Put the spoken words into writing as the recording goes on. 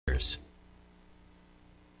shares.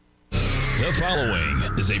 The following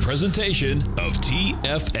is a presentation of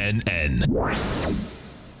TFNN.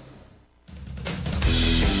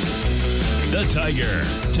 The Tiger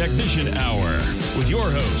Technician Hour with your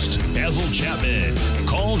host, Basil Chapman.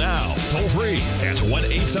 Call now, toll free at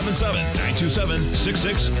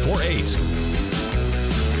 1-877-927-6648.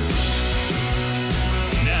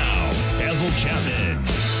 Now, Basil Chapman.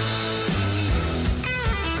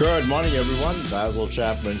 Good morning, everyone. Basil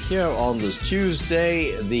Chapman here on this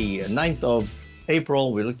Tuesday, the 9th of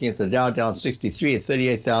April. We're looking at the Dow down 63 at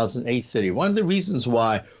 38,830. One of the reasons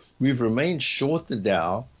why we've remained short the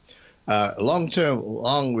Dow,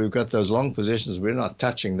 we've got those long positions. We're not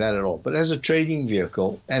touching that at all. But as a trading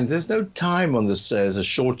vehicle, and there's no time on this as a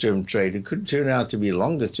short-term trade. It could turn out to be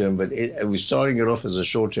longer term, but we're starting it off as a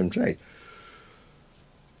short-term trade.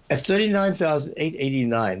 At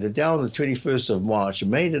 39,889, the Dow on the 21st of March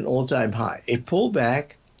made an all-time high. It pulled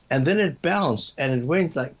back, and then it bounced, and it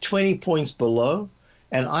went like 20 points below,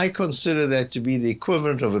 and I consider that to be the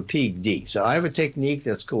equivalent of a peak D. So I have a technique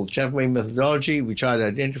that's called Chapman methodology. We try to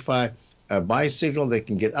identify a buy signal that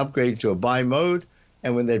can get upgraded to a buy mode,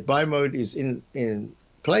 and when that buy mode is in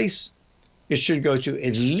place, it should go to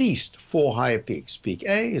at least 4 higher peaks. Peak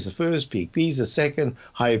A is the first, peak B is the second,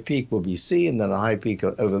 higher peak will be C, and then a high peak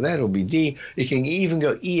over that will be D. It can even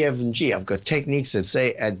go E, F, and G. I've got techniques that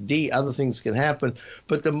say at D, other things can happen.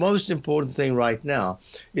 But the most important thing right now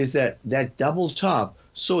is that double top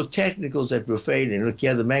saw technicals that were fading. Look,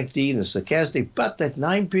 yeah, the MACD and the stochastic, but that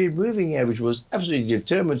 9-period moving average was absolutely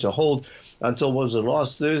determined to hold until what was the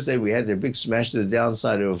last Thursday. We had the big smash to the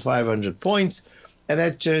downside over 500 points, and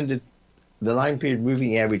that turned it the 9-period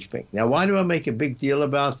moving average pink. Now, why do I make a big deal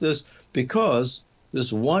about this? Because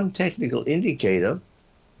this one technical indicator,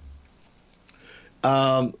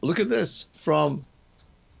 look at this, from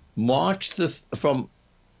November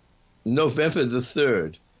the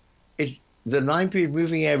 3rd, the 9-period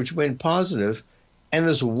moving average went positive, and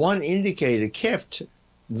this one indicator kept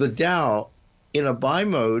the Dow in a buy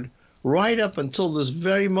mode right up until this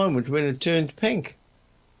very moment when it turned pink.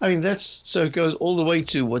 I mean, so it goes all the way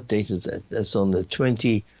to, what date is that? That's on the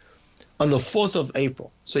 4th of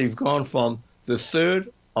April. So you've gone from the 3rd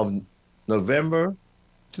of November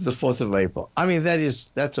to the 4th of April. I mean,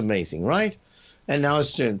 that's amazing, right? And now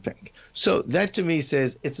it's turned pink. So that to me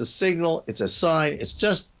says it's a signal, it's a sign, it's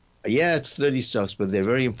just, yeah, it's 30 stocks, but they're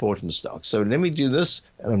very important stocks. So let me do this,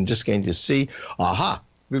 and I'm just going to see. Aha,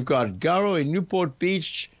 we've got Garo in Newport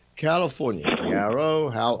Beach, California.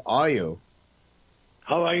 Garo, how are you?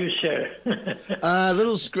 How are you, sir? A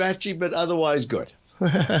little scratchy, but otherwise good.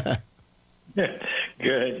 Good.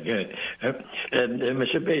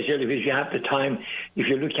 Mr. Basil, if you have the time, if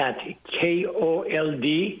you look at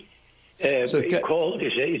KOLD, called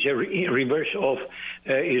is a reverse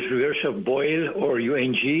of Boyle or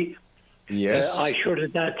UNG. Yes. I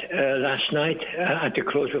shorted that last night at the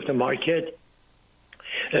close of the market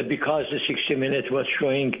because the 60-minute was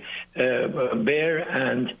showing bear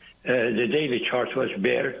and the daily chart was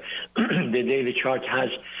bear. The daily chart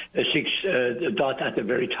has a 6 dot at the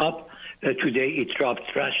very top. Today it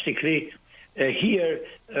dropped drastically. Here,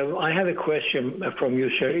 I have a question from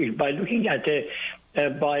you, sir. By looking at the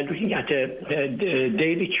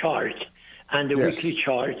daily chart and the weekly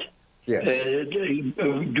chart, yes.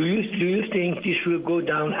 Do you think this will go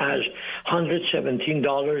down as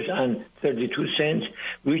 $117.32,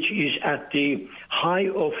 which is at the high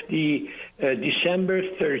of the December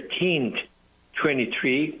 13th,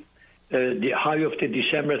 23? The high of the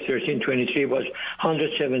December 13th, 23 was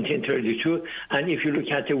 117.32, and if you look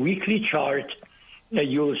at the weekly chart,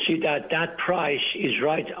 you'll see that price is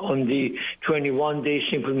right on the 21-day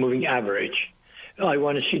simple moving average. I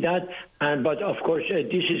want to see that, but of course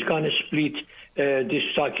this is going to split. This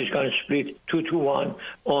stock is going to split 2-to-1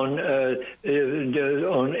 on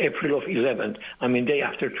April of 11th. I mean, day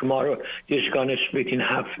after tomorrow, this is going to split in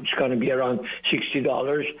half. It's going to be around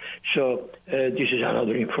 $60. So this is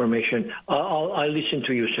another information. I'll listen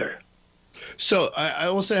to you, sir. So I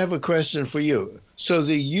also have a question for you. So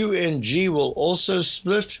the UNG will also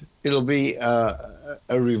split. It'll be a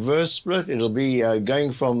reverse split. It'll be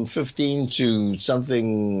going from 15 to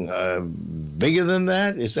something bigger than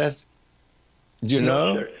that. Is that? Do you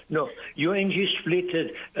know? Sir. No, UNG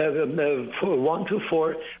split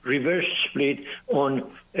 1-to-4 reverse split on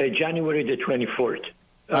January the 24th.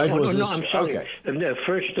 I'm sorry. Okay. The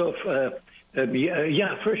first of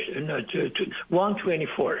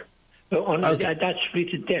 124. That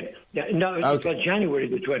split it then. It was January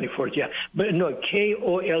the 24th. Yeah, but no,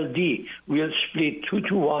 KOLD will split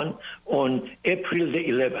 2-to-1 on April the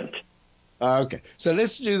 11th. Okay, so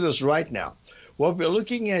let's do this right now. what we're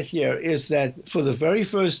looking at here is that for the very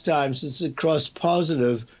first time since it crossed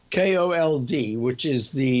positive KOLD, which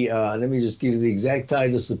is the, let me just give you the exact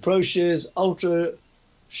titles, the ProShares Ultra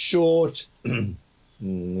Short,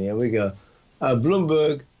 there we go,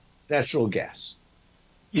 Bloomberg Natural Gas.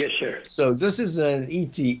 Yes, sir. So this is an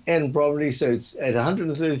ETN probably, so it's at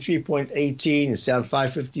 133.18, it's down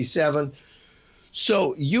 557.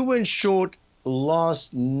 So you went short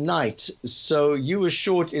last night. So you were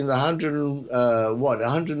short in the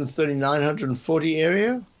 139, 140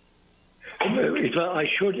 area? I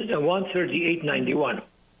shorted at 138.91.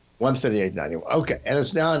 138.91. Okay, and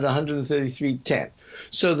it's now at 133.10.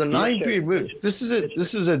 So the 9-period move. This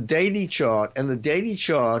is a daily chart, and the daily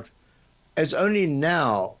chart has only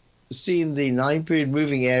now seen the 9-period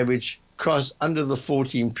moving average cross under the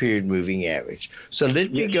 14-period moving average. So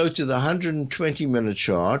let me go to the 120-minute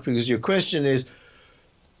chart, because your question is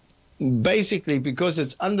basically because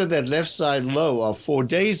it's under that left side low of 4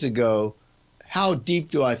 days ago, how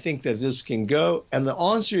deep do I think that this can go? And the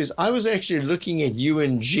answer is I was actually looking at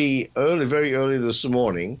UNG very early this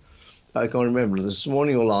morning. I can't remember, this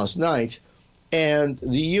morning or last night. And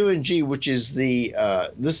the UNG, which is the,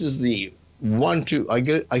 this is the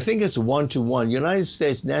I think it's 1-to-1, United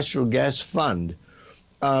States Natural Gas Fund,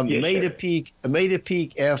 made a peak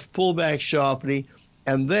F, pulled back sharply,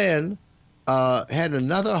 and then had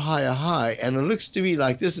another higher high, and it looks to me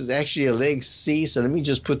like this is actually a leg C. So let me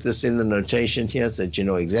just put this in the notation here so that you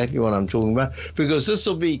know exactly what I'm talking about, because this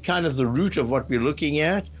will be kind of the root of what we're looking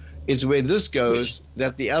at. It's where this goes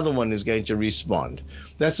that the other one is going to respond.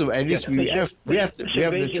 That's at least we have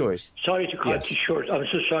no choice. Sorry to cut you short. I'm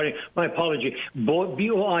so sorry. My apology.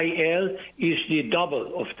 BOIL is the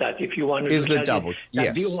double of that. If you want to. Is the double?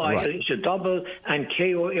 Yes. BOIL is a double, and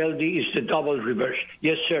KOLD is the double reverse.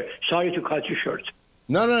 Yes, sir. Sorry to cut you short.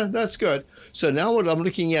 No, that's good. So now what I'm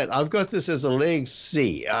looking at, I've got this as a leg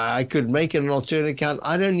C. I could make it an alternate count.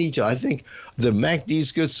 I don't need to. I think the MACD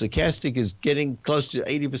is good. Stochastic is getting close to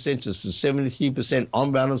 80%. It's the 73%.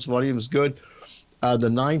 On balance volume is good. The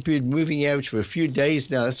 9-period moving average for a few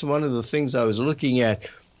days now, that's one of the things I was looking at.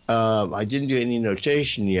 I didn't do any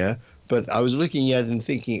notation here, but I was looking at it and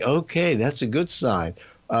thinking, okay, that's a good sign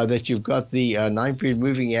that you've got the 9-period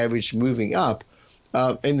moving average moving up.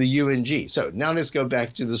 In the UNG. So now let's go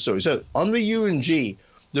back to the story. So on the UNG,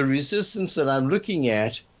 the resistance that I'm looking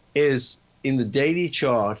at is in the daily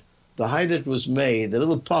chart, the high that was made, the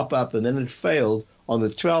little pop-up, and then it failed on the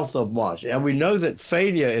 12th of March. And we know that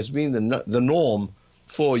failure has been the norm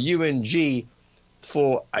for UNG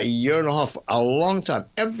for a year and a half, a long time.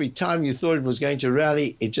 Every time you thought it was going to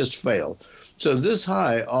rally, it just failed. So this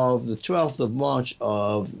high of the 12th of March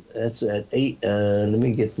that's at 8, let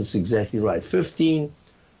me get this exactly right,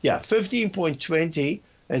 15.20,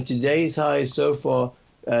 and today's high so far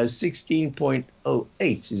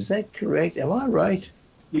 16.08. Is that correct? Am I right?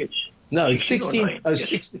 Yes. No, it's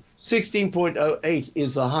 16.08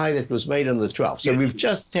 is the high that was made on the 12th. So we've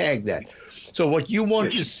just tagged that. So what you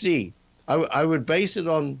want to see, I would base it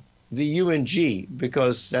on the UNG,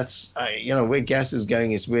 because that's, where gas is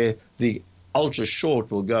going is where the ultra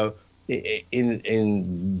short will go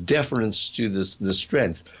in deference to the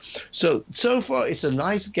strength. So far it's a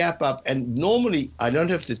nice gap up, and normally, I don't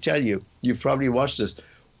have to tell you, you've probably watched this,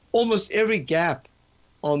 almost every gap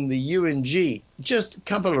on the UNG, just a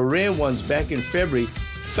couple of rare ones back in February,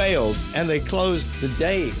 failed, and they closed the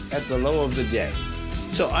day at the low of the day.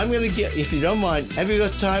 So I'm going to get, if you don't mind, have you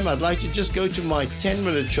got time? I'd like to just go to my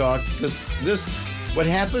 10-minute chart, because what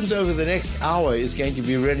happens over the next hour is going to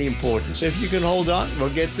be really important. So if you can hold on, we'll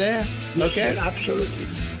get there. Okay? Yes, absolutely.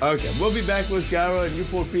 Okay, we'll be back with Garo and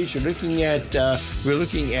Newport Beach. We're looking at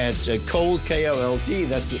coal KOLT.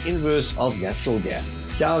 That's the inverse of natural gas.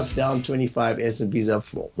 Dow's down 25, S&P's up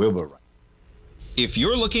 4. We'll be right. If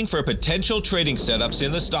you're looking for potential trading setups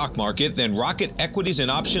in the stock market, then Rocket Equities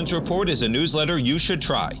and Options Report is a newsletter you should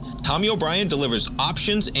try. Tommy O'Brien delivers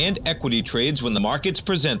options and equity trades when the markets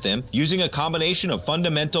present them, using a combination of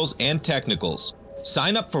fundamentals and technicals.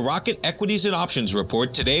 Sign up for Rocket Equities and Options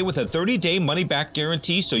Report today with a 30-day money-back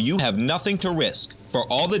guarantee, so you have nothing to risk. For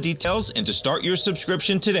all the details and to start your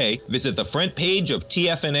subscription today, visit the front page of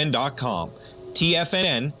TFNN.com.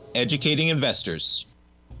 TFNN, educating investors.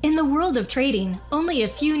 In the world of trading, only a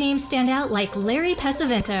few names stand out like Larry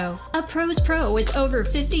Pesavento, a pro's pro with over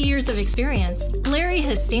 50 years of experience. Larry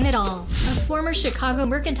has seen it all. A former Chicago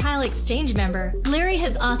Mercantile Exchange member, Larry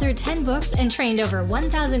has authored 10 books and trained over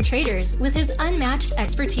 1,000 traders with his unmatched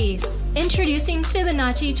expertise. Introducing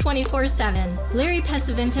Fibonacci 24/7, Larry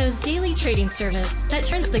Pesavento's daily trading service that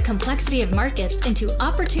turns the complexity of markets into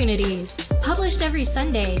opportunities. Published every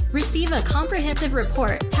Sunday, receive a comprehensive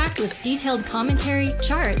report packed with detailed commentary,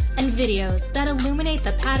 charts, and videos that illuminate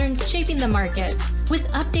the patterns shaping the markets, with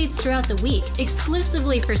updates throughout the week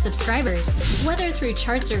exclusively for subscribers. Whether through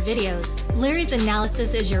charts or videos, Larry's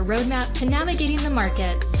analysis is your roadmap to navigating the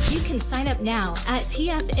markets. You can sign up now at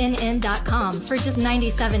TFNN.com for just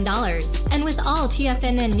 $97. And with all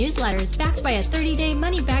TFNN newsletters backed by a 30-day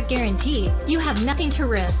money-back guarantee, you have nothing to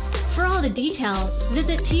risk. For all the details,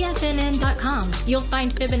 visit TFNN.com. You'll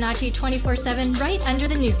find Fibonacci 24/7 right under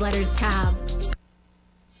the newsletters tab.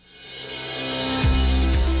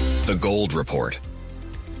 The Gold Report.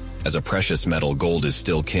 As a precious metal, gold is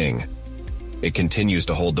still king. It continues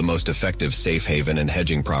to hold the most effective safe haven and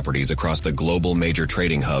hedging properties across the global major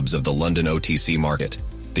trading hubs of the London OTC market,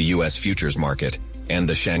 the US futures market, and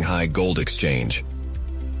the Shanghai Gold Exchange.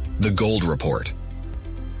 The Gold Report.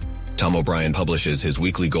 Tom O'Brien publishes his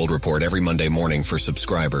weekly gold report every Monday morning for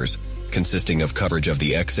subscribers, consisting of coverage of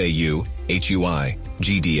the XAU, HUI,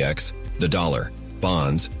 GDX, the dollar,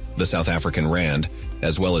 bonds, the South African rand,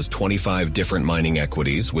 as well as 25 different mining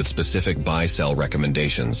equities with specific buy-sell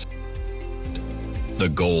recommendations. The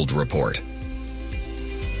Gold Report.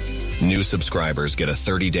 New subscribers get a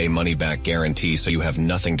 30-day money-back guarantee, so you have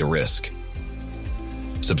nothing to risk.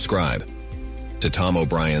 Subscribe to Tom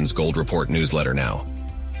O'Brien's Gold Report newsletter now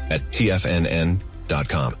at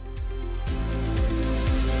TFNN.com.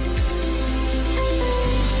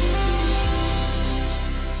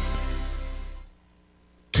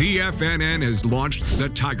 TFNN has launched the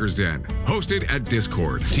Tiger's Den. Hosted at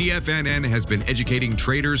Discord, TFNN has been educating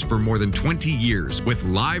traders for more than 20 years with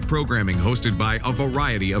live programming hosted by a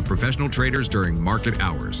variety of professional traders during market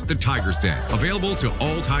hours. The Tiger's Den, available to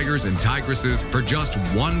all tigers and tigresses for just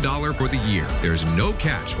 $1 for the year. There's no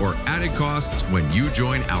catch or added costs when you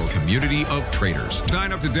join our community of traders.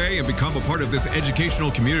 Sign up today and become a part of this educational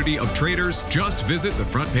community of traders. Just visit the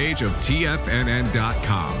front page of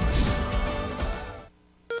TFNN.com.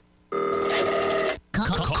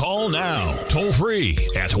 Call now, toll free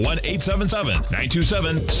at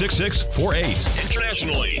 1-877-927-6648.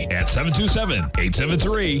 Internationally at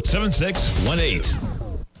 727-873-7618.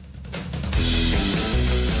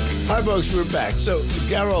 Hi, folks, we're back. So,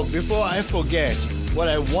 Garo, before I forget, what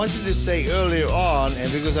I wanted to say earlier on,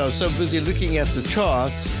 and because I was so busy looking at the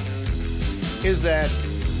charts, is that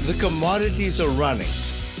the commodities are running.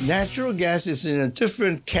 Natural gas is in a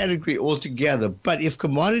different category altogether, but if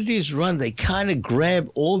commodities run, they kind of grab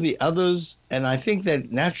all the others, and I think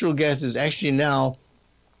that natural gas is actually now,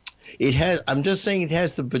 I'm just saying it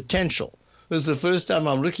has the potential. This is the first time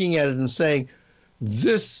I'm looking at it and saying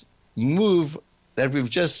this move that we've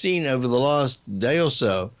just seen over the last day or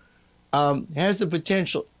so has the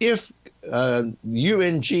potential, if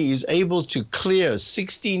UNG is able to clear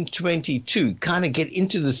 1622, kind of get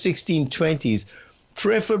into the 1620s,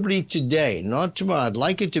 preferably today, not tomorrow. I'd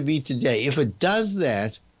like it to be today. If it does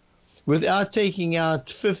that without taking out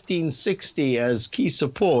 1560 as key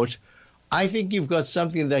support, I think you've got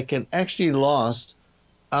something that can actually last.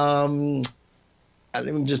 Let me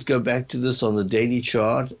just go back to this on the daily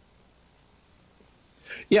chart.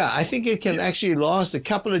 Yeah, I think it can actually last a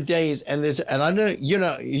couple of days, and I don't,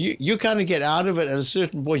 you kind of get out of it at a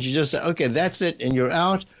certain point. You just say, okay, that's it, and you're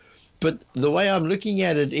out. But the way I'm looking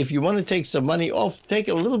at it, if you want to take some money off, take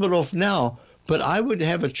a little bit off now. But I would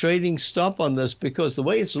have a trading stop on this, because the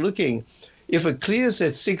way it's looking, if it clears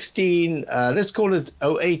at 16, let's call it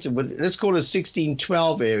 08, but let's call it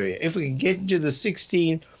 1612 area. If we can get into the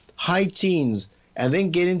 16 high teens and then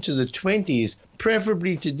get into the 20s,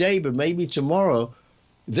 preferably today, but maybe tomorrow,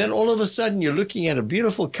 then all of a sudden you're looking at a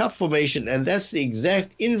beautiful cup formation, and that's the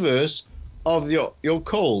exact inverse of your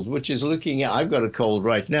cold, which is looking at, I've got a cold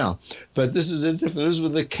right now, but this is different. This is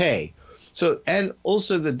with a K. So, and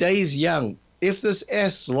also the day's young. If this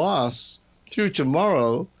S lasts through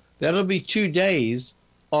tomorrow, that'll be 2 days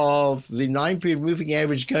of the 9-period moving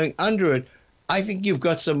average going under it. I think you've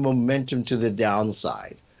got some momentum to the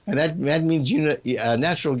downside. And that means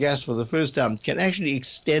natural gas for the first time can actually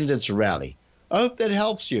extend its rally. I hope that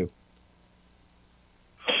helps you.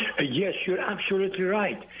 Yes, you're absolutely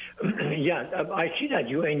right. Yeah, I see that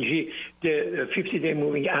UNG, the 50-day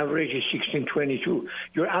moving average is 1622.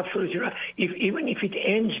 You're absolutely right. Even if it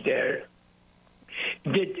ends there,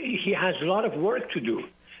 he has a lot of work to do.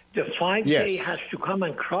 The 5-day has to come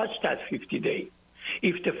and cross that 50-day.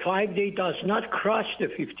 If the 5-day does not cross the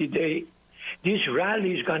 50-day, this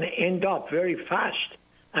rally is going to end up very fast,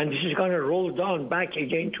 and this is going to roll down back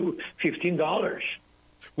again to $15.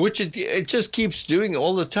 Which it just keeps doing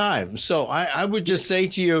all the time. So I would just say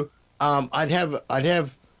to you, I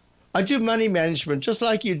do money management just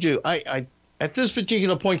like you do. I at this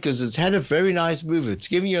particular point, because it's had a very nice move, it's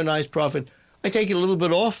giving you a nice profit, I take it a little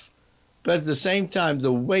bit off. But at the same time,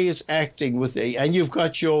 the way it's acting and you've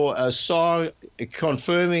got your SAR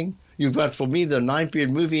confirming, you've got, for me, the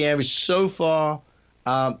 9-period moving average so far.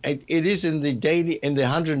 It is in the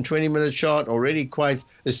 120-minute chart already quite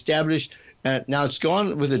established. Now it's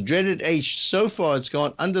gone with a dreaded H. So far, it's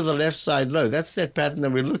gone under the left side low. That's that pattern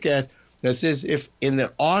that we look at that says if in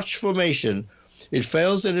the arch formation, it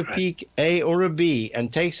fails at a peak A or a B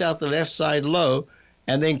and takes out the left side low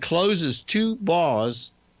and then closes 2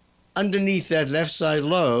 bars underneath that left side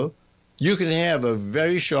low, you can have a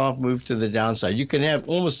very sharp move to the downside. You can have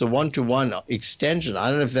almost a 1-to-1 extension. I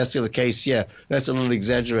don't know if that's the case here. That's a little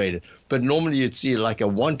exaggerated. But normally you'd see like a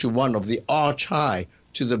 1-to-1 of the arch high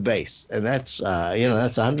to the base. And that's,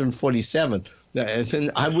 that's 147.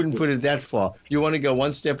 And I wouldn't put it that far. You want to go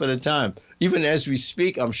one step at a time. Even as we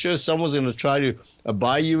speak, I'm sure someone's going to try to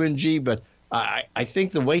buy UNG, but I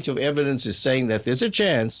think the weight of evidence is saying that there's a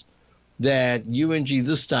chance that UNG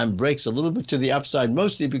this time breaks a little bit to the upside,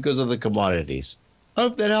 mostly because of the commodities. I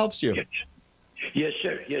hope that helps you. Yes,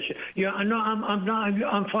 sir. Yes, sir. Yeah, no,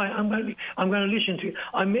 I'm fine. I'm going to listen to you.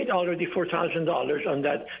 I made already $4,000 on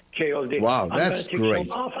that KOD. Wow, that's great. I'm going to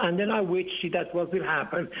take some off, and then I wait to see that what will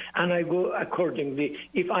happen, and I go accordingly.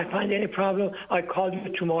 If I find any problem, I call you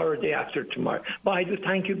tomorrow or day after tomorrow. But I do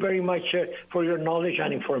thank you very much, sir, for your knowledge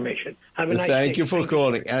and information. Have a nice day. Thank you for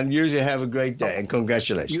calling, and you have a great day, and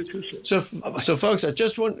congratulations. You too, sir. So folks,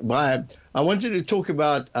 I wanted to talk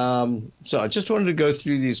about. So I just wanted to go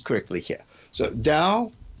through these quickly here. So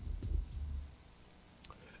Dow,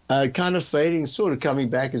 kind of fading, sort of coming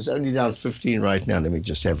back. It's only down 15 right now. Let me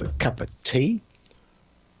just have a cup of tea.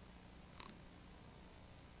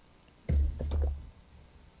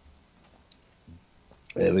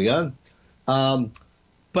 There we go.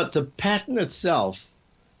 But the pattern itself,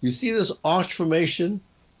 you see this arch formation?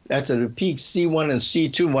 That's at a peak C1 and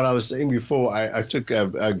C2. What I was saying before I took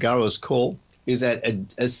Garo's call is that a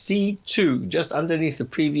C2 just underneath the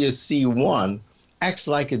previous C1 acts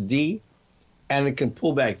like a D, and it can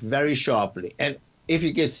pull back very sharply. And if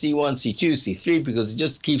you get C1, C2, C3, because it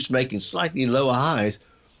just keeps making slightly lower highs,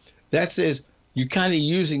 that says you're kind of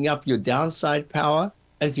using up your downside power,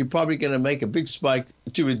 and you're probably going to make a big spike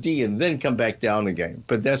to a D and then come back down again.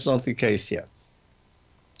 But that's not the case here.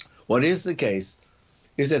 What is the case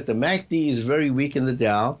is that the MACD is very weak in the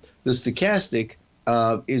Dow. The stochastic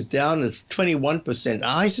is down at 21%.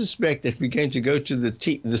 I suspect that we're going to go to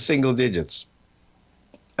the single digits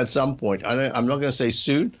at some point. I'm not going to say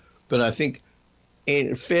soon, but I think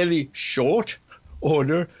in fairly short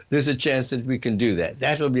order, there's a chance that we can do that.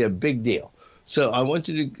 That'll be a big deal. So I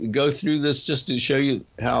wanted to go through this just to show you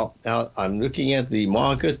how I'm looking at the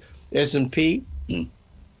market. S&P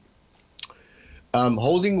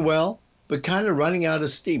holding well, but kind of running out of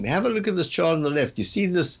steam. Have a look at this chart on the left. You see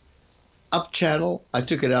this up channel? I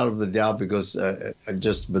took it out of the Dow because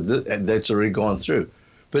that's already gone through.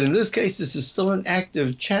 But in this case, this is still an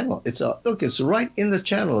active channel. It's right in the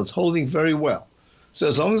channel. It's holding very well. So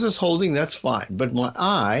as long as it's holding, that's fine. But my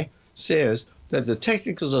eye says that the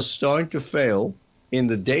technicals are starting to fail in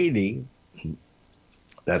the daily.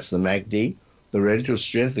 That's the MACD, the relative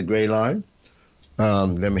strength, the gray line.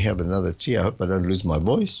 Let me have another tea. I hope I don't lose my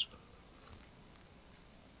voice.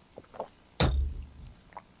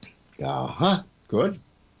 Good.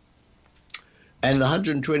 And the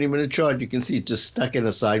 120-minute chart, you can see it's just stuck in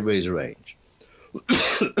a sideways range.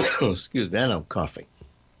 Excuse me, and I'm coughing.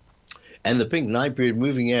 And the pink 9-period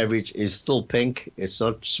moving average is still pink. It's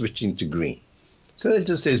not switching to green. So it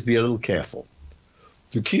just says be a little careful.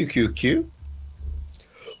 The QQQ.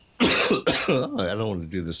 I don't want to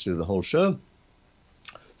do this through the whole show.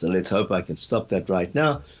 So let's hope I can stop that right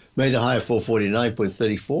now. Made a high of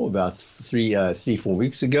 449.34 about 3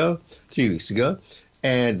 weeks ago.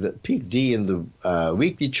 And the peak D in the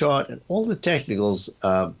weekly chart and all the technicals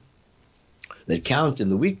that count in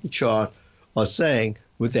the weekly chart are saying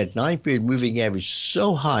with that 9-period moving average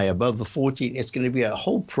so high above the 14, it's going to be a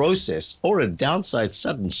whole process or a downside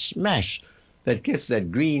sudden smash that gets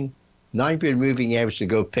that green 9-period moving average to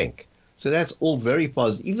go pink. So that's all very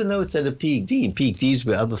positive, even though it's at a peak D. And peak D is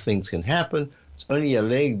where other things can happen. It's only a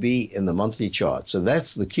leg B in the monthly chart. So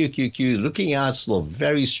that's the QQQ looking out, still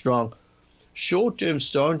very strong. short-term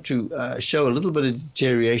starting to show a little bit of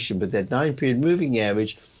deterioration, but that 9-period moving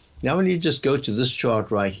average, now when you just go to this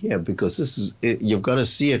chart right here, because this is, you've got to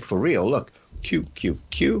see it for real. Look, Q.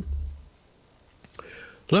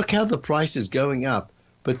 Look how the price is going up,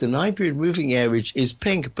 but the 9-period moving average is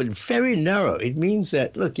pink, but very narrow. It means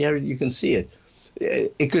that, look, you can see it.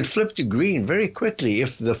 It could flip to green very quickly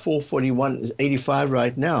if the 441.85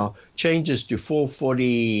 right now changes to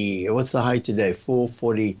 440. What's the high today?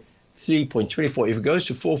 443.24. If it goes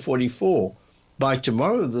to 444 by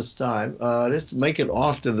tomorrow this time, let's make it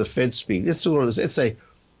after the Fed speak. Let's say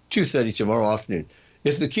 2:30 tomorrow afternoon.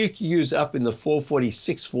 If the QQQ is up in the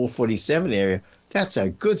 446, 447 area, that's a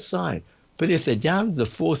good sign. But if they're down to the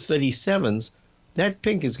 437s, that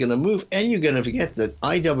pink is going to move, and you're going to forget that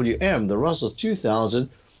IWM, the Russell 2000,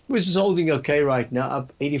 which is holding okay right now,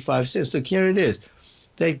 up 85 cents. Look, here it is.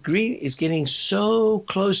 That green is getting so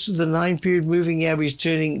close to the 9-period moving average,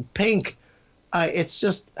 turning pink. It's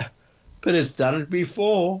just, but it's done it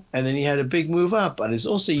before, and then you had a big move up, and it's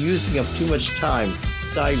also using up too much time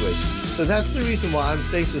sideways. So that's the reason why I'm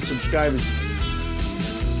saying to subscribers,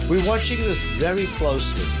 we're watching this very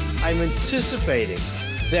closely. I'm anticipating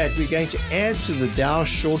that we're going to add to the Dow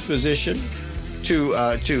short position, to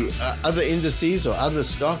other indices or other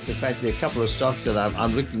stocks. In fact, there are a couple of stocks that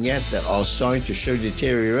I'm looking at that are starting to show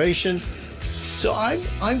deterioration. So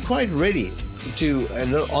I'm quite ready to,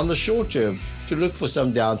 on the short term, to look for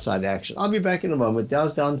some downside action. I'll be back in a moment.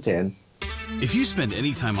 Dow's down 10. If you spend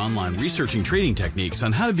any time online researching trading techniques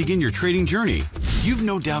on how to begin your trading journey, you've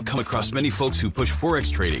no doubt come across many folks who push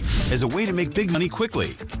Forex trading as a way to make big money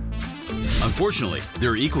quickly. Unfortunately,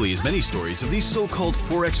 there are equally as many stories of these so-called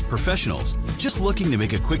Forex professionals just looking to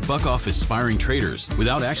make a quick buck off aspiring traders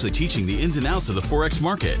without actually teaching the ins and outs of the Forex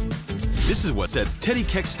market. This is what sets Teddy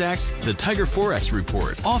Keckstack's The Tiger Forex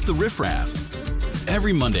Report off the riffraff.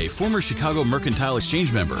 Every Monday, former Chicago Mercantile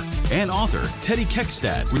Exchange member and author Teddy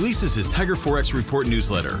Keckstack releases his Tiger Forex Report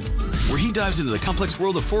newsletter, where he dives into the complex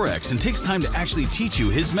world of Forex and takes time to actually teach you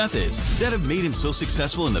his methods that have made him so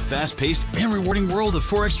successful in the fast-paced and rewarding world of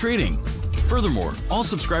Forex trading. Furthermore, all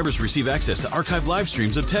subscribers receive access to archived live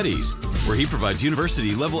streams of Teddy's, where he provides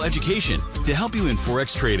university-level education to help you in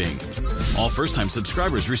Forex trading. All first-time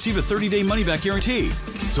subscribers receive a 30-day money-back guarantee.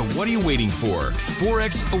 So what are you waiting for?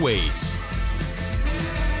 Forex awaits.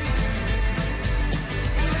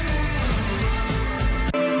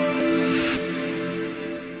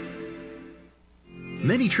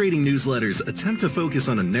 Many trading newsletters attempt to focus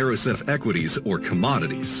on a narrow set of equities or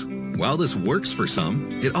commodities. While this works for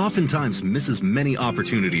some, it oftentimes misses many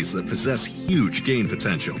opportunities that possess huge gain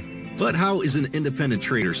potential. But how is an independent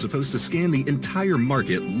trader supposed to scan the entire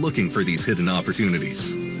market looking for these hidden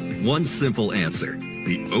opportunities? One simple answer: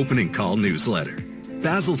 the opening call newsletter.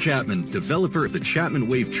 Basil Chapman, developer of the Chapman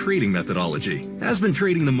Wave trading methodology, has been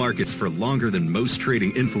trading the markets for longer than most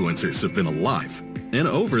trading influencers have been alive. And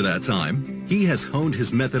over that time, he has honed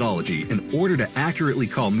his methodology in order to accurately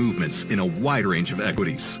call movements in a wide range of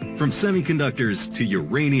equities, from semiconductors to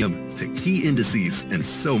uranium to key indices and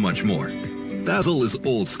so much more. Basil is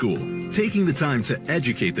old school, taking the time to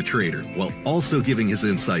educate the trader while also giving his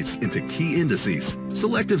insights into key indices,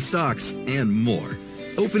 selective stocks, and more.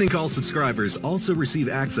 Opening call subscribers also receive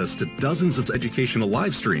access to dozens of educational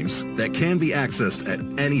live streams that can be accessed at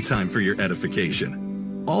any time for your edification.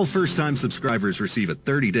 All first-time subscribers receive a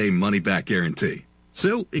 30-day money-back guarantee.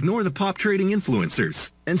 So ignore the pop trading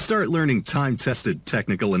influencers and start learning time-tested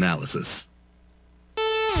technical analysis.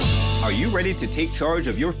 Are you ready to take charge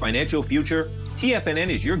of your financial future? TFNN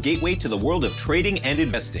is your gateway to the world of trading and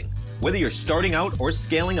investing. Whether you're starting out or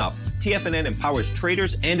scaling up, TFNN empowers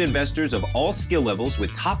traders and investors of all skill levels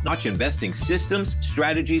with top-notch investing systems,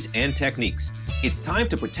 strategies, and techniques. It's time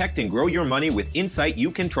to protect and grow your money with insight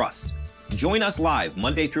you can trust. Join us live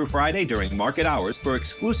Monday through Friday during market hours for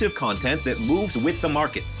exclusive content that moves with the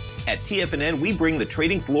markets. At TFNN, we bring the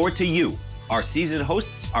trading floor to you. Our seasoned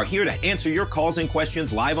hosts are here to answer your calls and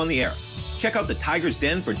questions live on the air. Check out the Tiger's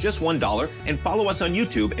Den for just $1 and follow us on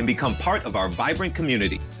YouTube and become part of our vibrant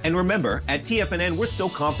community. And remember, at TFNN, we're so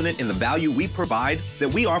confident in the value we provide that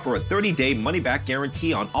we offer a 30-day money-back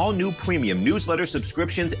guarantee on all new premium newsletter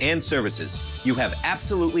subscriptions and services. You have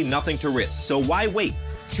absolutely nothing to risk, so why wait?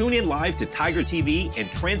 Tune in live to Tiger TV and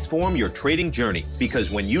transform your trading journey, because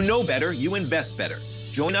when you know better, you invest better.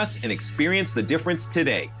 Join us and experience the difference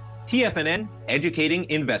today. TFNN, educating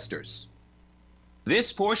investors.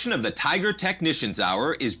 This portion of the Tiger Technicians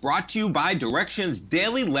Hour is brought to you by Direxion's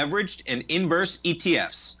daily leveraged and inverse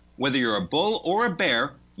ETFs. Whether you're a bull or a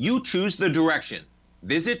bear, you choose the direction.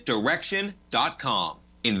 Visit Direxion.com.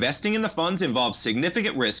 Investing in the funds involves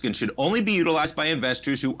significant risk and should only be utilized by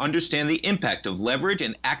investors who understand the impact of leverage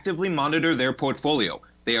and actively monitor their portfolio.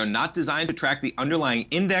 They are not designed to track the underlying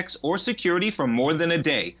index or security for more than a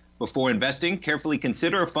day. Before investing, carefully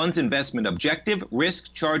consider a fund's investment objective,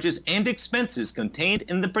 risk, charges, and expenses contained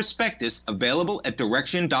in the prospectus available at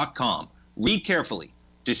Direxion.com. Read carefully.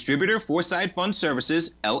 Distributor Foreside Fund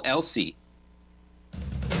Services, LLC.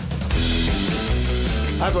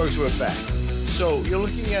 Hi, folks, we're back. So you're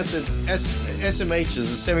looking at the SMH, the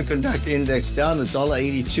semiconductor index, down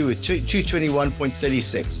 $1.82 at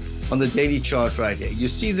 221.36 on the daily chart right here. You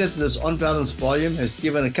see that this on-balance volume has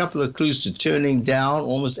given a couple of clues to turning down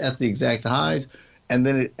almost at the exact highs, and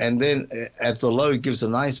then at the low it gives a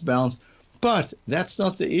nice bounce. But that's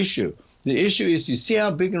not the issue. The issue is, you see how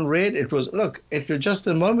big and red it was? Look, it was just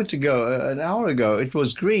a moment ago, an hour ago, it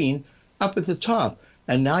was green up at the top.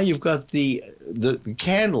 And now you've got the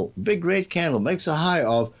candle, big red candle, makes a high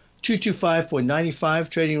of 225.95,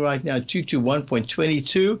 trading right now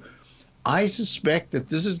 221.22. I suspect that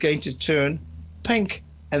this is going to turn pink,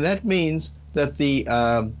 and that means that the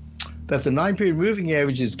 9-period moving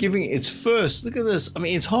average is giving its first, look at this, I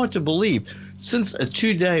mean, it's hard to believe, since a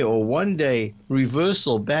 2-day or 1-day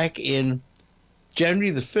reversal back in January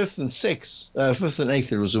the 5th and 6th, 5th and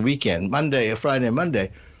 8th, it was a weekend, Friday and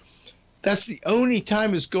Monday. That's the only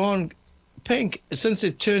time it's gone pink since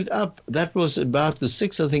it turned up. That was about the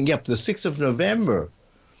 6th, I think. Yep, the 6th of November.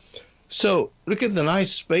 So look at the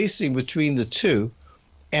nice spacing between the two.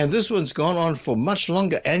 And this one's gone on for much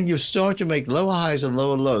longer. And you start to make lower highs and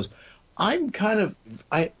lower lows. I'm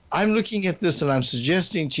looking at this and I'm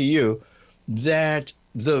suggesting to you that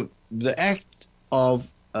the act of,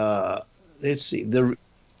 let's see, the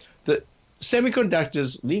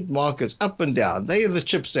semiconductors lead markets up and down. They are the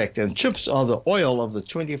chip sector, and chips are the oil of the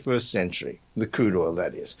 21st century, the crude oil,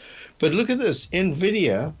 that is. But look at this.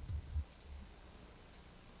 NVIDIA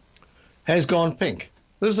has gone pink.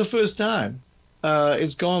 This is the first time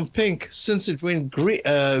it's gone pink since it went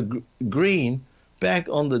green back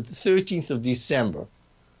on the 13th of December.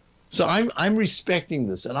 So I'm respecting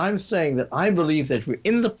this, and I'm saying that I believe that we're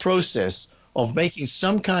in the process of making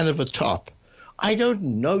some kind of a top. I don't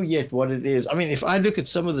know yet what it is. I mean, if I look at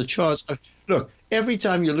some of the charts, look, every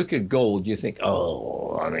time you look at gold, you think,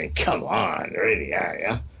 oh, I mean, come on, really,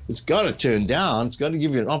 yeah. It's got to turn down. It's got to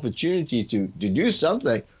give you an opportunity to do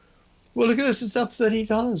something. Well, look at this. It's up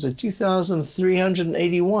 $30 at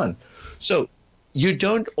 2,381. So you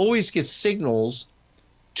don't always get signals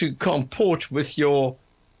to comport with your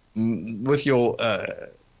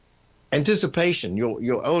anticipation,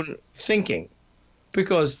 your own thinking.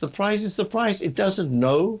 Because the price is the price. It doesn't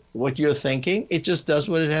know what you're thinking. It just does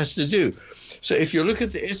what it has to do. So if you look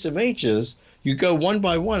at the SMHs, you go one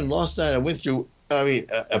by one. Last night I went through,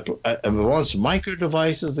 advanced micro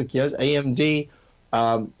devices. Look, here's AMD.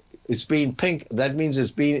 It's been pink. That means it's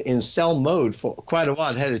been in sell mode for quite a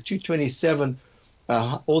while. It had a 227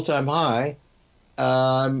 all-time high.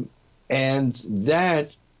 And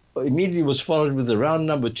that immediately was followed with the round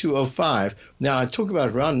number 205. Now, I talk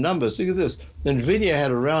about round numbers. Look at this. NVIDIA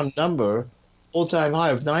had a round number, all-time high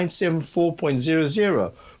of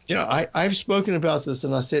 974.00. You know, I've spoken about this,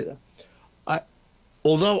 and I said, I've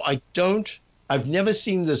never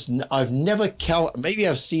seen this. Maybe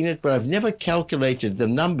I've seen it, but I've never calculated the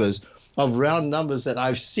numbers of round numbers that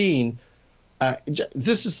I've seen.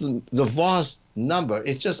 This is the vast number.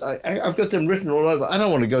 It's just, I've got them written all over. I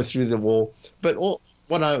don't want to go through them all, but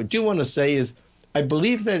what I do want to say is I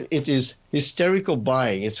believe that it is hysterical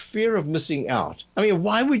buying. It's fear of missing out. I mean,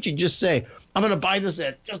 why would you just say, I'm going to buy this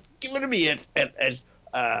just give it to me at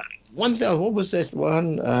 1,000, what was that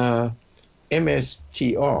one?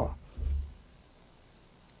 MSTR.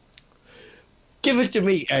 Give it to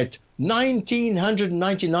me at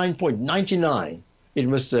 1,999.99. It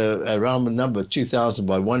was around the number 2,000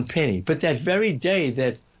 by 1 penny. But that very day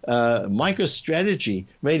that MicroStrategy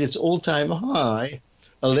made its all-time high,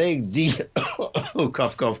 a leg D,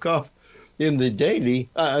 cough, cough, cough, in the daily,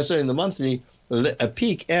 in the monthly, a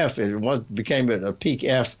peak F, became a peak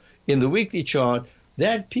F in the weekly chart.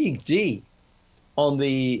 That peak D on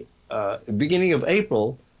the beginning of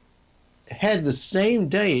April had the same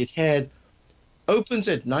day, it had opens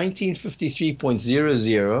at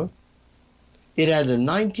 1953.00. It had a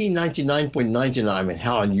 1999.99. I mean,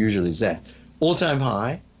 how unusual is that? All-time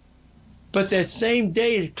high. But that same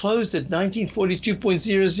day, it closed at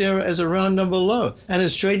 1942.00 as a round number low, and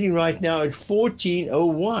it's trading right now at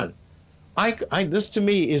 1401. This to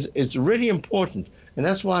me is really important, and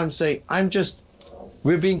that's why I'm saying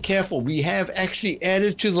we're being careful. We have actually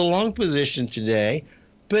added to the long position today,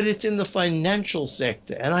 but it's in the financial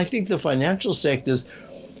sector, and I think the financial sectors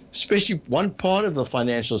especially one part of the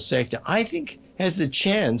financial sector, I think has the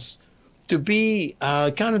chance to be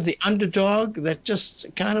kind of the underdog that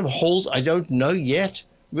just kind of holds. I don't know yet.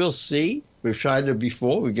 We'll see. We've tried it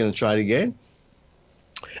before. We're going to try it again.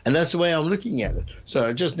 And that's the way I'm looking at it.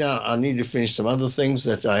 So just now, I need to finish some other things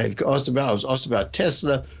that I had asked about. I was asked about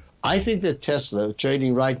Tesla. I think that Tesla,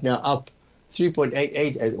 trading right now up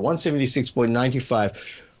 3.88 at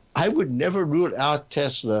 176.95, I would never rule out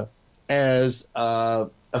Tesla as a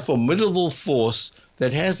formidable force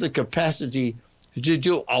that has the capacity to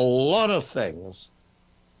do a lot of things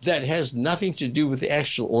that has nothing to do with the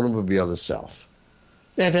actual automobile itself.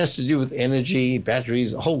 That has to do with energy,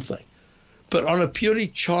 batteries, the whole thing. But on a purely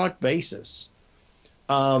chart basis,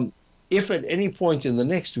 if at any point in the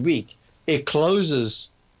next week it closes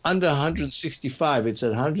under 165, it's at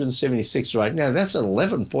 176 right now, that's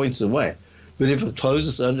 11 points away. But if it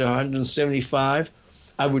closes under 175,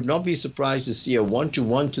 I would not be surprised to see a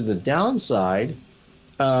 1-to-1 to the downside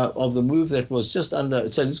of the move that was just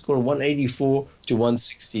under, so let's call it 184 to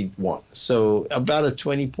 161. So about a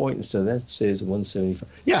 20 point, so that says 175.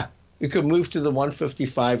 Yeah, it could move to the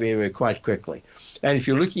 155 area quite quickly. And if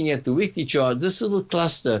you're looking at the weekly chart, this little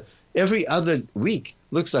cluster every other week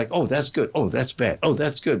looks like, oh, that's good. Oh, that's bad. Oh,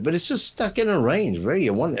 that's good. But it's just stuck in a range, very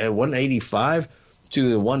 185 to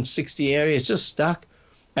the 160 area. It's just stuck.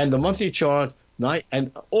 And the monthly chart,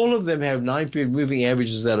 and all of them have 9-period moving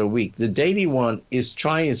averages that are weak. The daily one is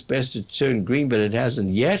trying its best to turn green, but it hasn't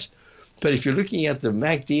yet. But if you're looking at the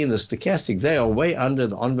MACD and the stochastic, they are way under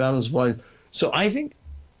the on-balance volume. So I think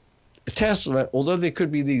Tesla, although there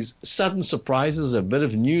could be these sudden surprises, a bit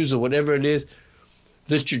of news or whatever it is,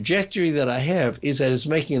 the trajectory that I have is that it's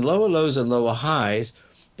making lower lows and lower highs,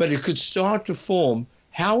 but it could start to form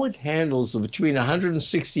how it handles between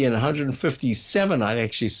 160 and 157, I'd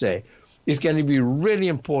actually say, is going to be really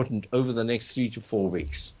important over the next 3 to 4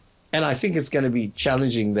 weeks. And I think it's going to be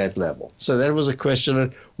challenging that level. So that was a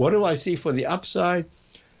question. What do I see for the upside?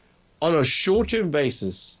 On a short-term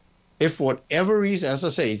basis, if for whatever reason, as I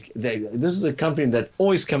say, this is a company that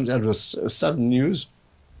always comes out with sudden news.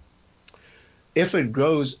 If it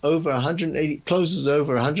grows over 180, closes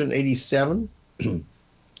over 187,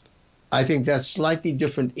 I think that's slightly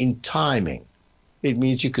different in timing. It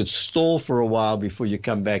means you could stall for a while before you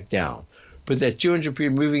come back down. But that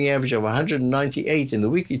 200-period moving average of 198 in the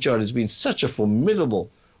weekly chart has been such a formidable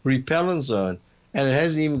repellent zone, and it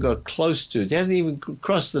hasn't even got close to it. It hasn't even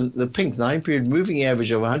crossed the pink 9-period moving average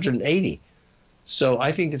of 180. So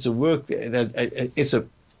I think it's it's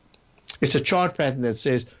a chart pattern that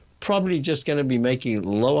says probably just going to be making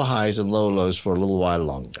lower highs and lower lows for a little while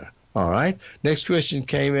longer. All right. Next question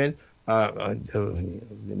came in. Let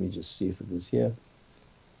me just see if it was here.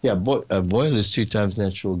 Yeah, oil is 2 times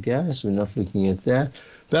natural gas. We're not looking at that.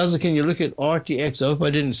 Basil, can you look at RTX? I hope I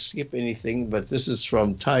didn't skip anything, but this is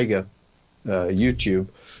from Tiger YouTube.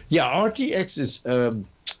 Yeah, RTX is,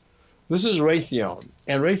 this is Raytheon,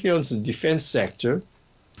 and Raytheon's the defense sector.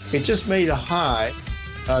 It just made a high,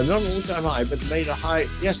 not an all-time high, but made a high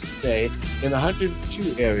yesterday in the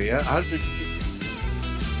 102 area,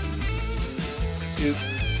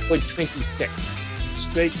 102.26.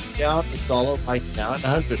 Straight down the dollar right now at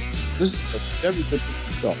 100. This is a very good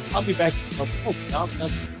result. I'll be back.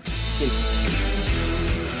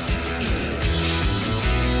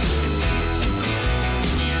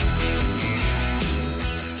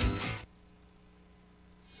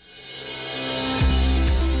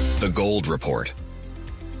 The Gold Report.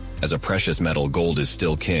 As a precious metal, gold is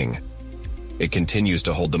still king. It continues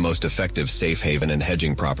to hold the most effective safe haven and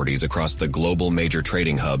hedging properties across the global major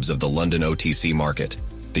trading hubs of the London OTC market,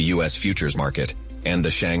 the U.S. futures market, and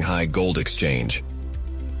the Shanghai Gold Exchange.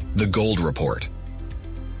 The Gold Report.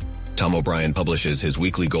 Tom O'Brien publishes his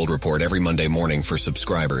weekly gold report every Monday morning for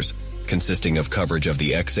subscribers, consisting of coverage of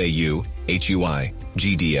the XAU, HUI,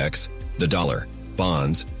 GDX, the dollar,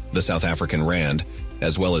 bonds, the South African rand,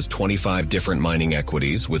 as well as 25 different mining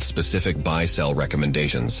equities with specific buy-sell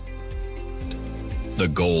recommendations. The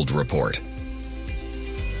Gold Report.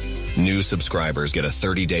 New subscribers get a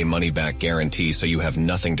 30-day money-back guarantee, so you have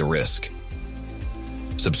nothing to risk.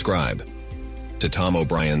 Subscribe to Tom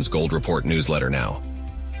O'Brien's Gold Report newsletter now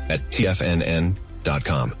at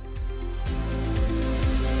TFNN.com.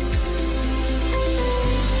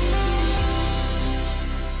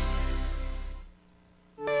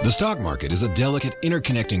 The stock market is a delicate,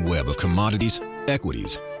 interconnecting web of commodities,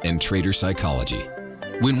 equities, and trader psychology.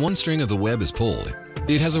 When one string of the web is pulled,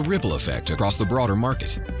 it has a ripple effect across the broader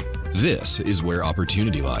market. This is where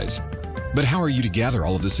opportunity lies. But how are you to gather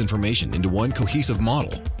all of this information into one cohesive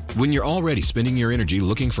model when you're already spending your energy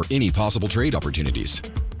looking for any possible trade opportunities?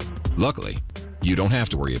 Luckily, You don't have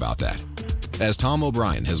to worry about that, as Tom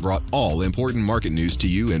O'Brien has brought all important market news to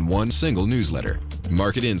you in one single newsletter,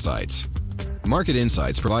 Market Insights. Market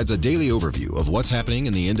Insights provides a daily overview of what's happening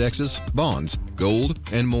in the indexes, bonds, gold,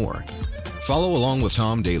 and more. Follow along with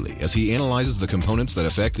Tom daily as he analyzes the components that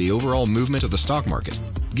affect the overall movement of the stock market,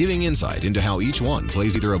 giving insight into how each one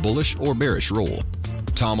plays either a bullish or bearish role.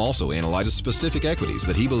 Tom also analyzes specific equities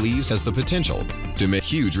that he believes has the potential to make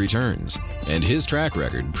huge returns, and his track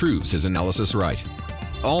record proves his analysis right.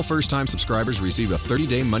 All first-time subscribers receive a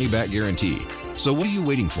 30-day money-back guarantee. So what are you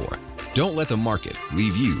waiting for? Don't let the market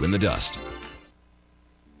leave you in the dust.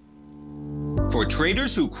 For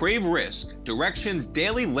traders who crave risk, Direxion's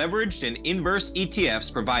daily leveraged and inverse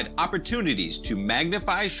ETFs provide opportunities to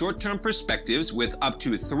magnify short-term perspectives with up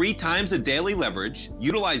to 3 times a daily leverage,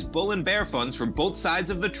 utilize bull and bear funds from both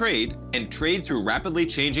sides of the trade, and trade through rapidly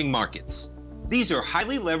changing markets. These are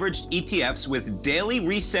highly leveraged ETFs with daily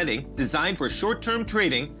resetting designed for short-term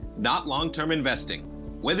trading, not long-term investing.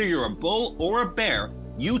 Whether you're a bull or a bear,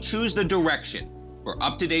 you choose the Direxion. For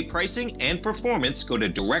up-to-date pricing and performance, go to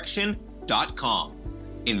Direxion.com.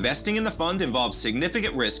 Investing in the fund involves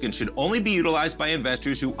significant risk and should only be utilized by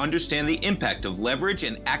investors who understand the impact of leverage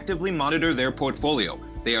and actively monitor their portfolio.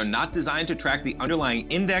 They are not designed to track the underlying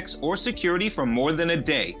index or security for more than a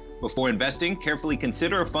day. Before investing, carefully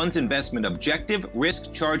consider a fund's investment objective,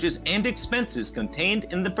 risk, charges, and expenses contained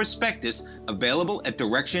in the prospectus available at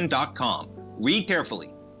Direxion.com. Read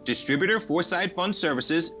carefully. Distributor Foreside Fund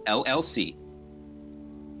Services, LLC.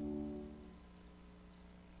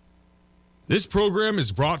 This program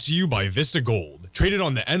is brought to you by Vista Gold, traded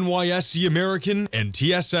on the NYSE American and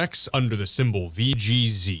TSX under the symbol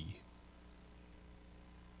VGZ.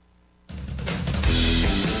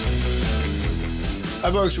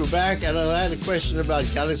 Hi folks, we're back, and I had a question about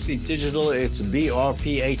Galaxy Digital. It's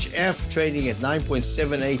BRPHF, trading at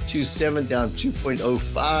 9.7827, down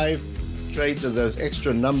 2.05. Trades of those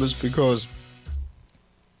extra numbers because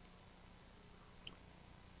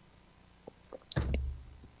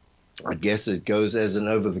I guess it goes as an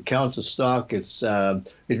over-the-counter stock. It's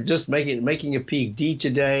just making a peak D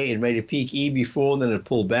today. It made a peak E before, then it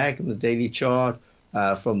pulled back in the daily chart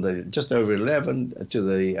from the just over 11 to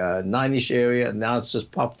the 9-ish area. And now it's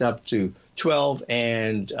just popped up to 12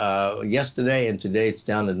 and yesterday, and today it's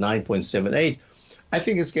down to 9.78. I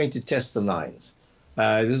think it's going to test the 9s.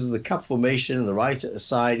 This is the cup formation. The right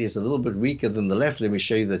side is a little bit weaker than the left. Let me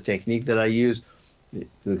show you the technique that I use.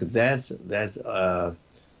 Look at that.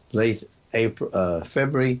 Late April,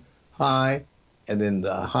 February high, and then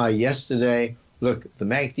the high yesterday. Look, the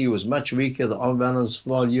MACD was much weaker. The on-balance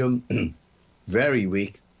volume, very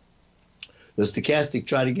weak. The stochastic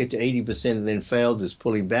tried to get to 80% and then failed. It's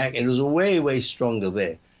pulling back, and it was way, way stronger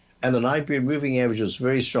there. And the 9-period moving average was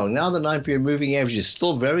very strong. Now the 9-period moving average is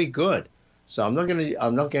still very good. So I'm not going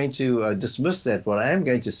to dismiss that. What I am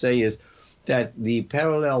going to say is that the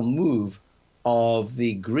parallel move of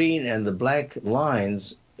the green and the black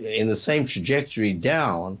lines in the same trajectory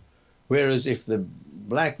down, whereas if the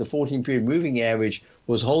black, the 14-period moving average,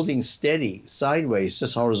 was holding steady sideways,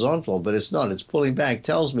 just horizontal, but it's not. It's pulling back.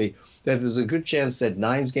 Tells me that there's a good chance that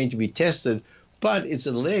 9 is going to be tested, but it's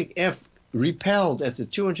a leg F repelled at the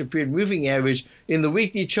 200-period moving average. In the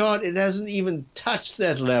weekly chart, it hasn't even touched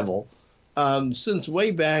that level since way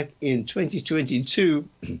back in 2022,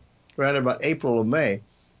 around about April or May.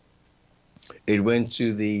 It went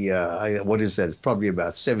to the, what is that? Probably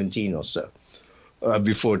about 17 or so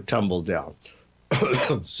before it tumbled down.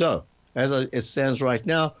 So, as it stands right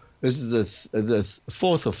now, this is the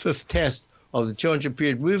 4th or 5th test of the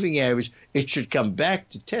 200-period moving average. It should come back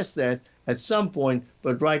to test that at some point,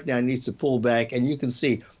 but right now it needs to pull back. And you can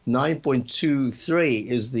see 9.23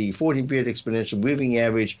 is the 14-period exponential moving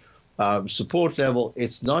average support level.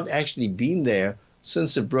 It's not actually been there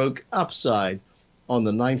since it broke upside on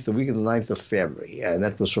the 9th, the week of the 9th of February, and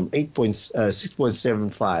that was from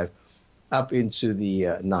 6.75 up into the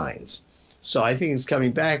 9s. So I think it's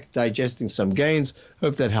coming back, digesting some gains.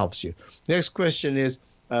 Hope that helps you. Next question is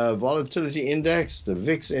volatility index, the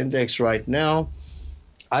VIX index right now.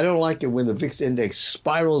 I don't like it when the VIX index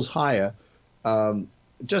spirals higher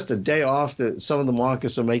just a day after some of the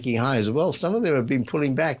markets are making highs. Well, some of them have been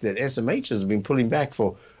pulling back. That SMH has been pulling back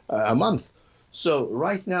for a month. So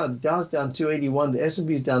right now, the Dow's down 281, the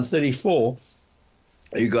S&P is down 34.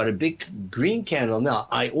 You got a big green candle. Now,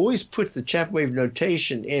 I always put the Chapman wave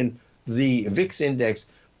notation in the VIX index,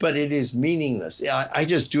 but it is meaningless. I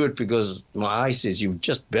just do it because my eye says you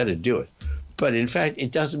just better do it. But in fact,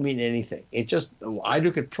 it doesn't mean anything. I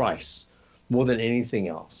look at price more than anything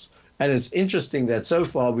else. And it's interesting that so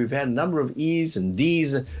far we've had a number of E's and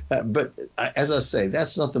D's, but as I say,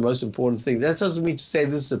 that's not the most important thing. That doesn't mean to say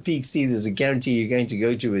this is a peak C, there's a guarantee you're going to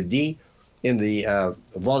go to a D in the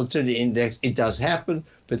volatility index. It does happen,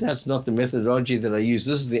 but that's not the methodology that I use.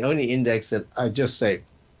 This is the only index that I just say,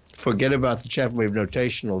 forget about the Chapman wave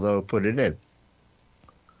notation, although I put it in.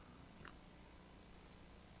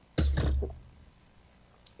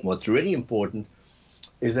 What's really important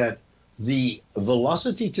is that the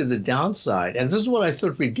velocity to the downside, and this is what I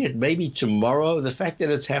thought we'd get maybe tomorrow, the fact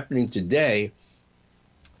that it's happening today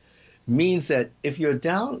means that if you're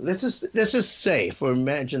down, let's just say for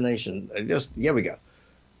imagination, here we go.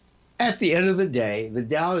 At the end of the day, the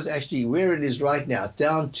Dow is actually where it is right now,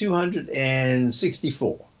 down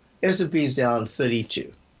 264. S&P is down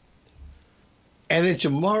 32. And then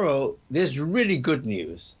tomorrow, there's really good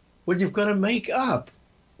news. Well, you've got to make up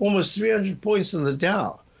almost 300 points in the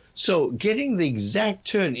Dow. So getting the exact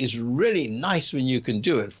turn is really nice when you can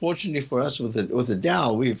do it. Fortunately for us with the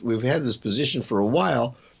Dow, we've had this position for a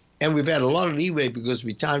while, and we've had a lot of leeway because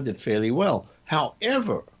we timed it fairly well.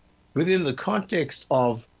 However, within the context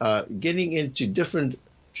of getting into different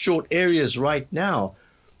short areas right now,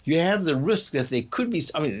 you have the risk that there could be,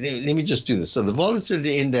 let me just do this. So the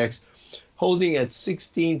volatility index holding at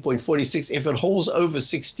 16.46, if it holds over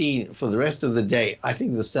 16 for the rest of the day, I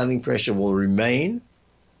think the selling pressure will remain.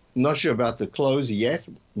 I'm not sure about the close yet.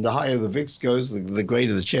 The higher the VIX goes, the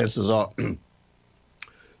greater the chances are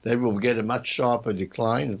that we'll get a much sharper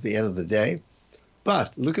decline at the end of the day.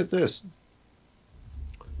 But look at this.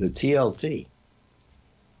 The TLT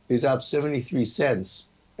is up 73 cents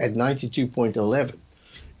at 92.11.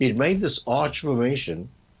 It made this arch formation.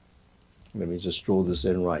 Let me just draw this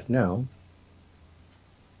in right now.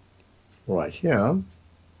 Right here.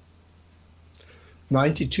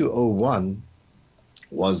 92.01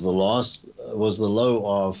 was the low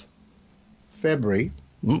of February.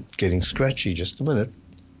 Getting scratchy, just a minute.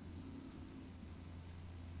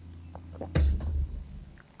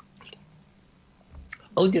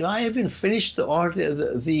 Oh, did I even finish the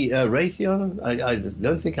Raytheon? I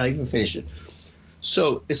don't think I even finished it.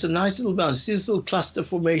 So it's a nice little bounce. See this little cluster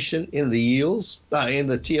formation in the yields, in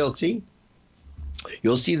the TLT?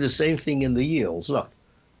 You'll see the same thing in the yields. Look.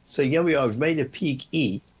 So here we are. We've made a peak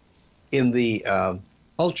E in the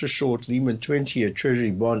ultra-short Lehman 20-year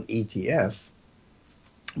Treasury bond ETF.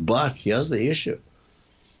 But here's the issue.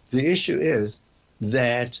 The issue is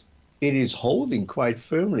that it is holding quite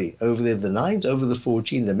firmly over there. The 9's over the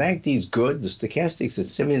 14. The MACD is good. The stochastics at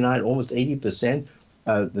 79, almost 80%.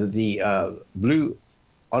 The blue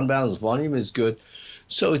on-balance volume is good.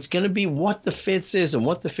 So it's going to be what the Fed says and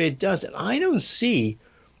what the Fed does. And I don't see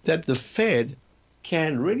that the Fed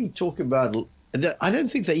can really talk about, I don't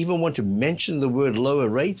think they even want to mention the word lower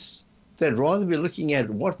rates. They'd rather be looking at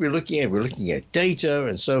what we're looking at. We're looking at data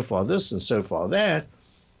and so far this and so far that.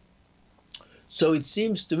 So it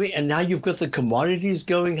seems to me, and now you've got the commodities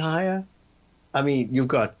going higher. I mean, you've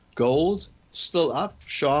got gold still up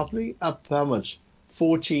sharply, up how much?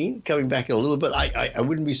 14, coming back a little bit. I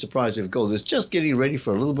wouldn't be surprised if gold is just getting ready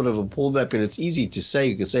for a little bit of a pullback, but it's easy to say.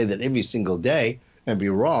 You could say that every single day and be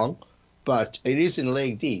wrong, but it is in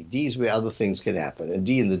leg D. D is where other things can happen, and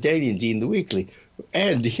D in the daily and D in the weekly,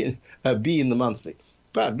 and B in the monthly.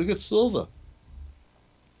 But look at silver.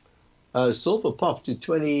 Silver popped to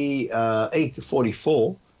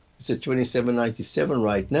 28.44. It's at 27.97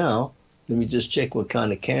 right now. Let me just check what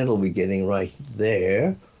kind of candle we're getting right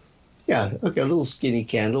there. Yeah, okay, a little skinny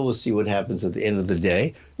candle. We'll see what happens at the end of the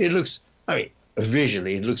day. It looks,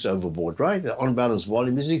 visually, it looks overbought, right? The on-balance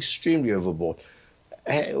volume is extremely overbought.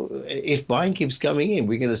 If buying keeps coming in,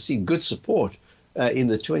 we're going to see good support in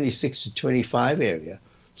the 26 to 25 area.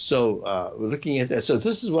 So we're looking at that. So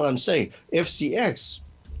this is what I'm saying. FCX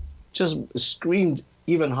just screamed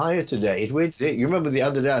even higher today. It went there. You remember the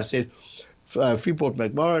other day I said Freeport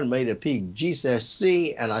McMoran made a peak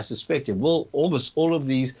G/C, and I suspect it will. Almost all of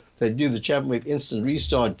these that do the Chapman wave instant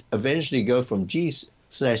restart eventually go from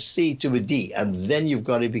G/C to a D, and then you've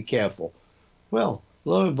got to be careful. Well,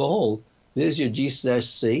 lo and behold, there's your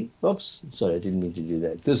G/C. Oops, sorry, I didn't mean to do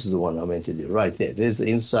that. This is the one I meant to do right there. There's the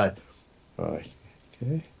inside. All right,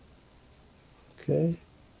 okay.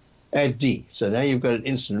 At D. So now you've got an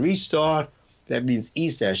instant restart. That means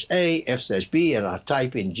E/A, F/B, and I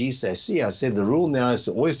type in G/C. I said the rule now is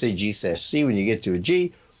to always say G/C when you get to a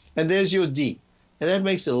G, and there's your D. And that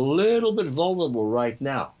makes it a little bit vulnerable right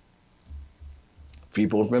now.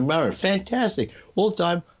 Freeport McMoran, fantastic.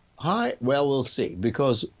 All-time high, well, we'll see,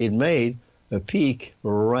 because it made a peak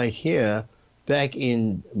right here back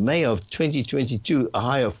in May of 2022, a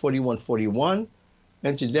high of 41.41,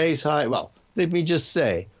 and today's high, well, let me just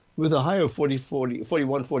say, with a high of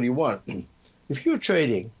 41.41. If you're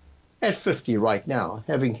trading at 50 right now,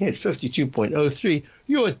 having hit 52.03,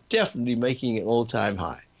 you are definitely making an all-time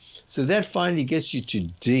high. So that finally gets you to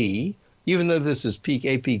D, even though this is peak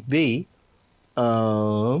A, peak B.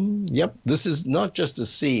 Yep, this is not just a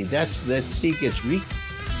C. That C gets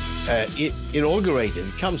inaugurated.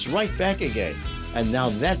 It comes right back again. And now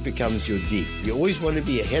that becomes your D. You always want to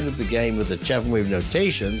be ahead of the game with the Chapman wave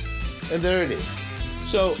notations, and there it is.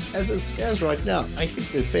 So as it stands right now, I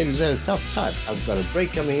think the Fed is at a tough time. I've got a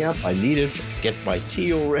break coming up. I need to get my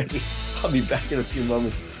tea already. I'll be back in a few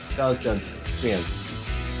moments. Carl's done. Man.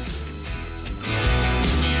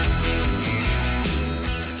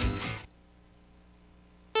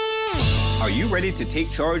 Are you ready to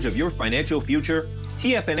take charge of your financial future?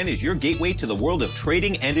 TFNN is your gateway to the world of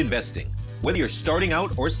trading and investing. Whether you're starting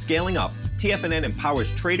out or scaling up, TFNN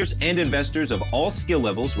empowers traders and investors of all skill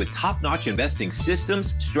levels with top-notch investing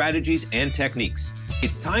systems, strategies, and techniques.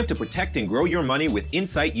 It's time to protect and grow your money with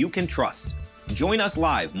insight you can trust. Join us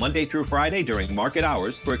live Monday through Friday during market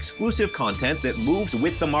hours for exclusive content that moves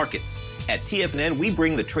with the markets. At TFNN, we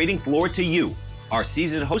bring the trading floor to you. Our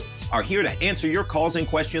seasoned hosts are here to answer your calls and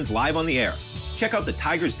questions live on the air. Check out the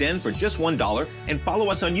Tiger's Den for just $1 and follow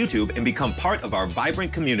us on YouTube and become part of our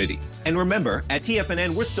vibrant community. And remember, at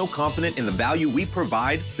TFNN, we're so confident in the value we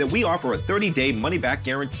provide that we offer a 30-day money-back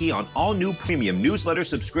guarantee on all new premium newsletter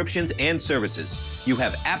subscriptions and services. You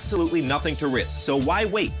have absolutely nothing to risk, so why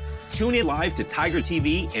wait? Tune in live to Tiger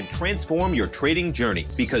TV and transform your trading journey,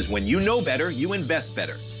 because when you know better, you invest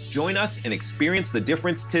better. Join us and experience the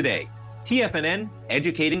difference today. TFNN,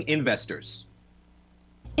 educating investors.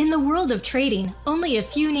 In the world of trading, only a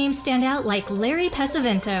few names stand out like Larry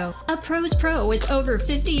Pesavento, a pros pro with over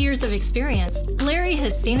 50 years of experience. Larry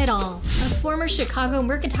has seen it all. A former Chicago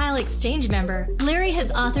Mercantile Exchange member, Larry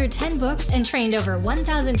has authored 10 books and trained over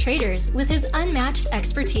 1,000 traders with his unmatched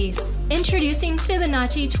expertise. Introducing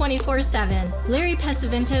Fibonacci 24/7, Larry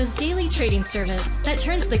Pesavento's daily trading service that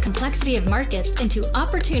turns the complexity of markets into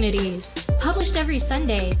opportunities. Published every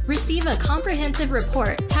Sunday, receive a comprehensive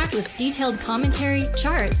report packed with detailed commentary,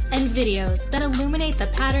 charts, and videos that illuminate the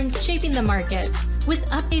patterns shaping the markets, with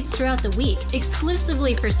updates throughout the week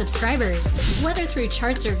exclusively for subscribers. Whether through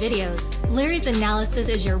charts or videos, Larry's analysis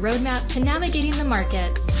is your roadmap to navigating the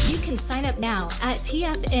markets. You can sign up now at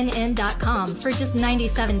TFNN.com for just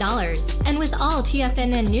 $97. And with all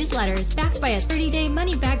TFNN newsletters backed by a 30-day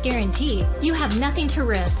money-back guarantee, you have nothing to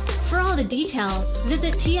risk. For all the details,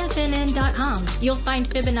 visit TFNN.com. You'll find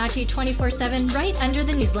Fibonacci 24/7 right under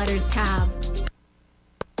the newsletters tab.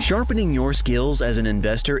 Sharpening your skills as an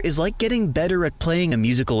investor is like getting better at playing a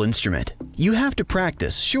musical instrument. You have to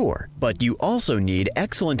practice, sure, but you also need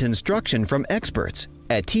excellent instruction from experts.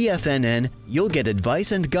 At TFNN, you'll get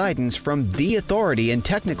advice and guidance from the authority in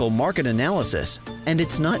technical market analysis. And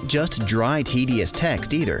it's not just dry, tedious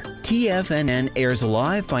text either. TFNN airs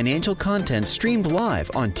live financial content streamed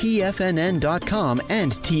live on TFNN.com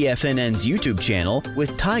and TFNN's YouTube channel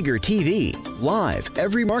with Tiger TV, live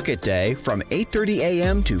every market day from 8:30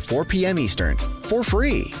 a.m. to 4 p.m. Eastern, for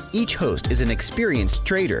free. Each host is an experienced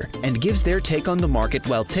trader and gives their take on the market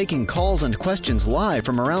while taking calls and questions live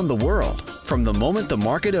from around the world. From the moment the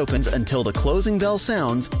market opens until the closing bell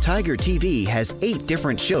sounds, Tiger TV has 8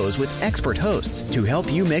 different shows with expert hosts to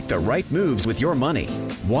help you make the right moves with your money.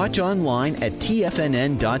 Watch online at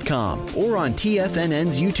TFNN.com or on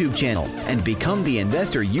TFNN's YouTube channel and become the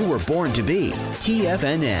investor you were born to be.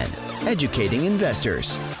 TFNN, educating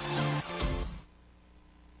investors.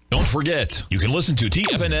 Don't forget, you can listen to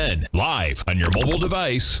TFNN live on your mobile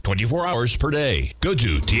device 24 hours per day. Go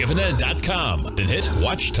to TFNN.com, then hit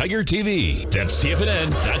Watch Tiger TV. That's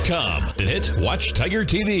TFNN.com, then hit Watch Tiger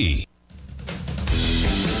TV.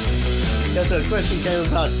 Yes, a question came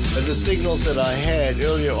about the signals that I had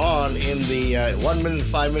earlier on in the 1 minute,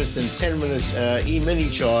 5 minute, and 10 minute E-mini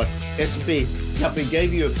chart. S&P, yep, it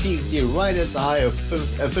gave you a peak deal right at the high of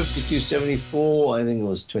 52.74. I think it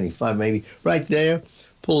was 25 maybe, right there.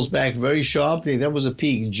 Pulls back very sharply. That was a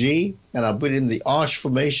peak G, and I put in the arch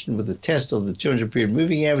formation with the test of the 200-period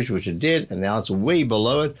moving average, which it did, and now it's way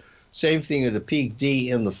below it. Same thing at a peak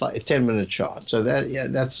D in the 10-minute chart. So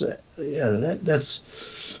that's a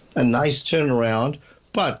nice turnaround.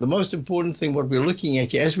 But the most important thing, what we're looking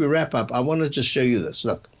at here, as we wrap up, I want to just show you this.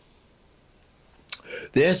 Look,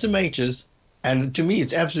 the SMHs, and to me,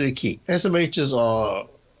 it's absolutely key. SMHs are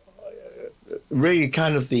really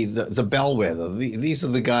kind of the bellwether. These are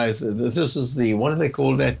the guys. This is the, what do they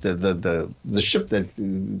call that? The ship that,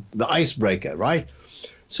 the icebreaker, right?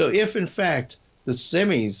 So if in fact the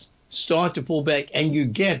semis start to pull back, and you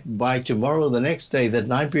get by tomorrow, the next day, that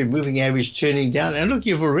 9-period moving average turning down. And look,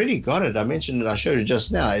 you've already got it. I mentioned it. I showed it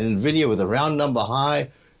just now in a video with a round number high.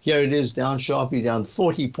 Here it is, down sharply, down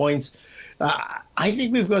 40 points. I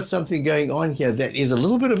think we've got something going on here that is a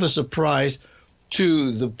little bit of a surprise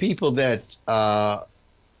to the people that are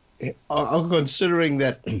considering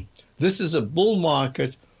that this is a bull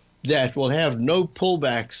market that will have no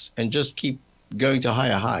pullbacks and just keep going to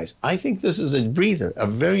higher highs. I think this is a breather, a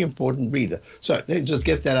very important breather. So just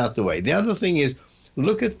get that out the way. The other thing is,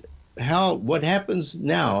 look at what happens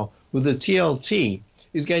now with the TLT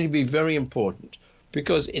is going to be very important,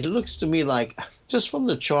 because it looks to me like, just from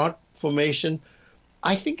the chart formation,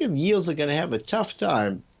 I think the yields are going to have a tough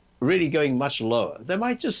time really going much lower. They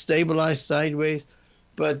might just stabilize sideways,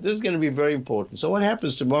 but this is going to be very important. So what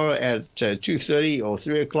happens tomorrow at 2:30 or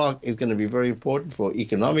 3 o'clock is going to be very important for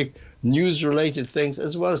economic news-related things,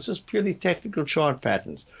 as well as just purely technical chart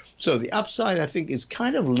patterns. So the upside, I think, is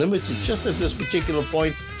kind of limited just at this particular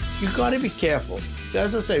point. You've got to be careful. So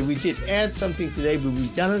as I say, we did add something today, but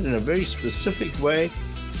we've done it in a very specific way.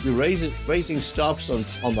 We're raising stops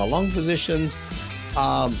on the long positions.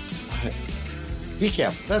 Be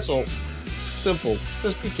careful. That's all. Simple.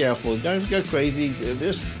 Just be careful. Don't go crazy.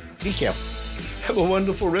 Just be careful. Have a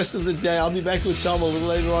wonderful rest of the day. I'll be back with Tom a little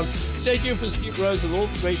later on. Stay tuned for Steve Rhodes and all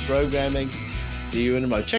the great programming. See you in a moment.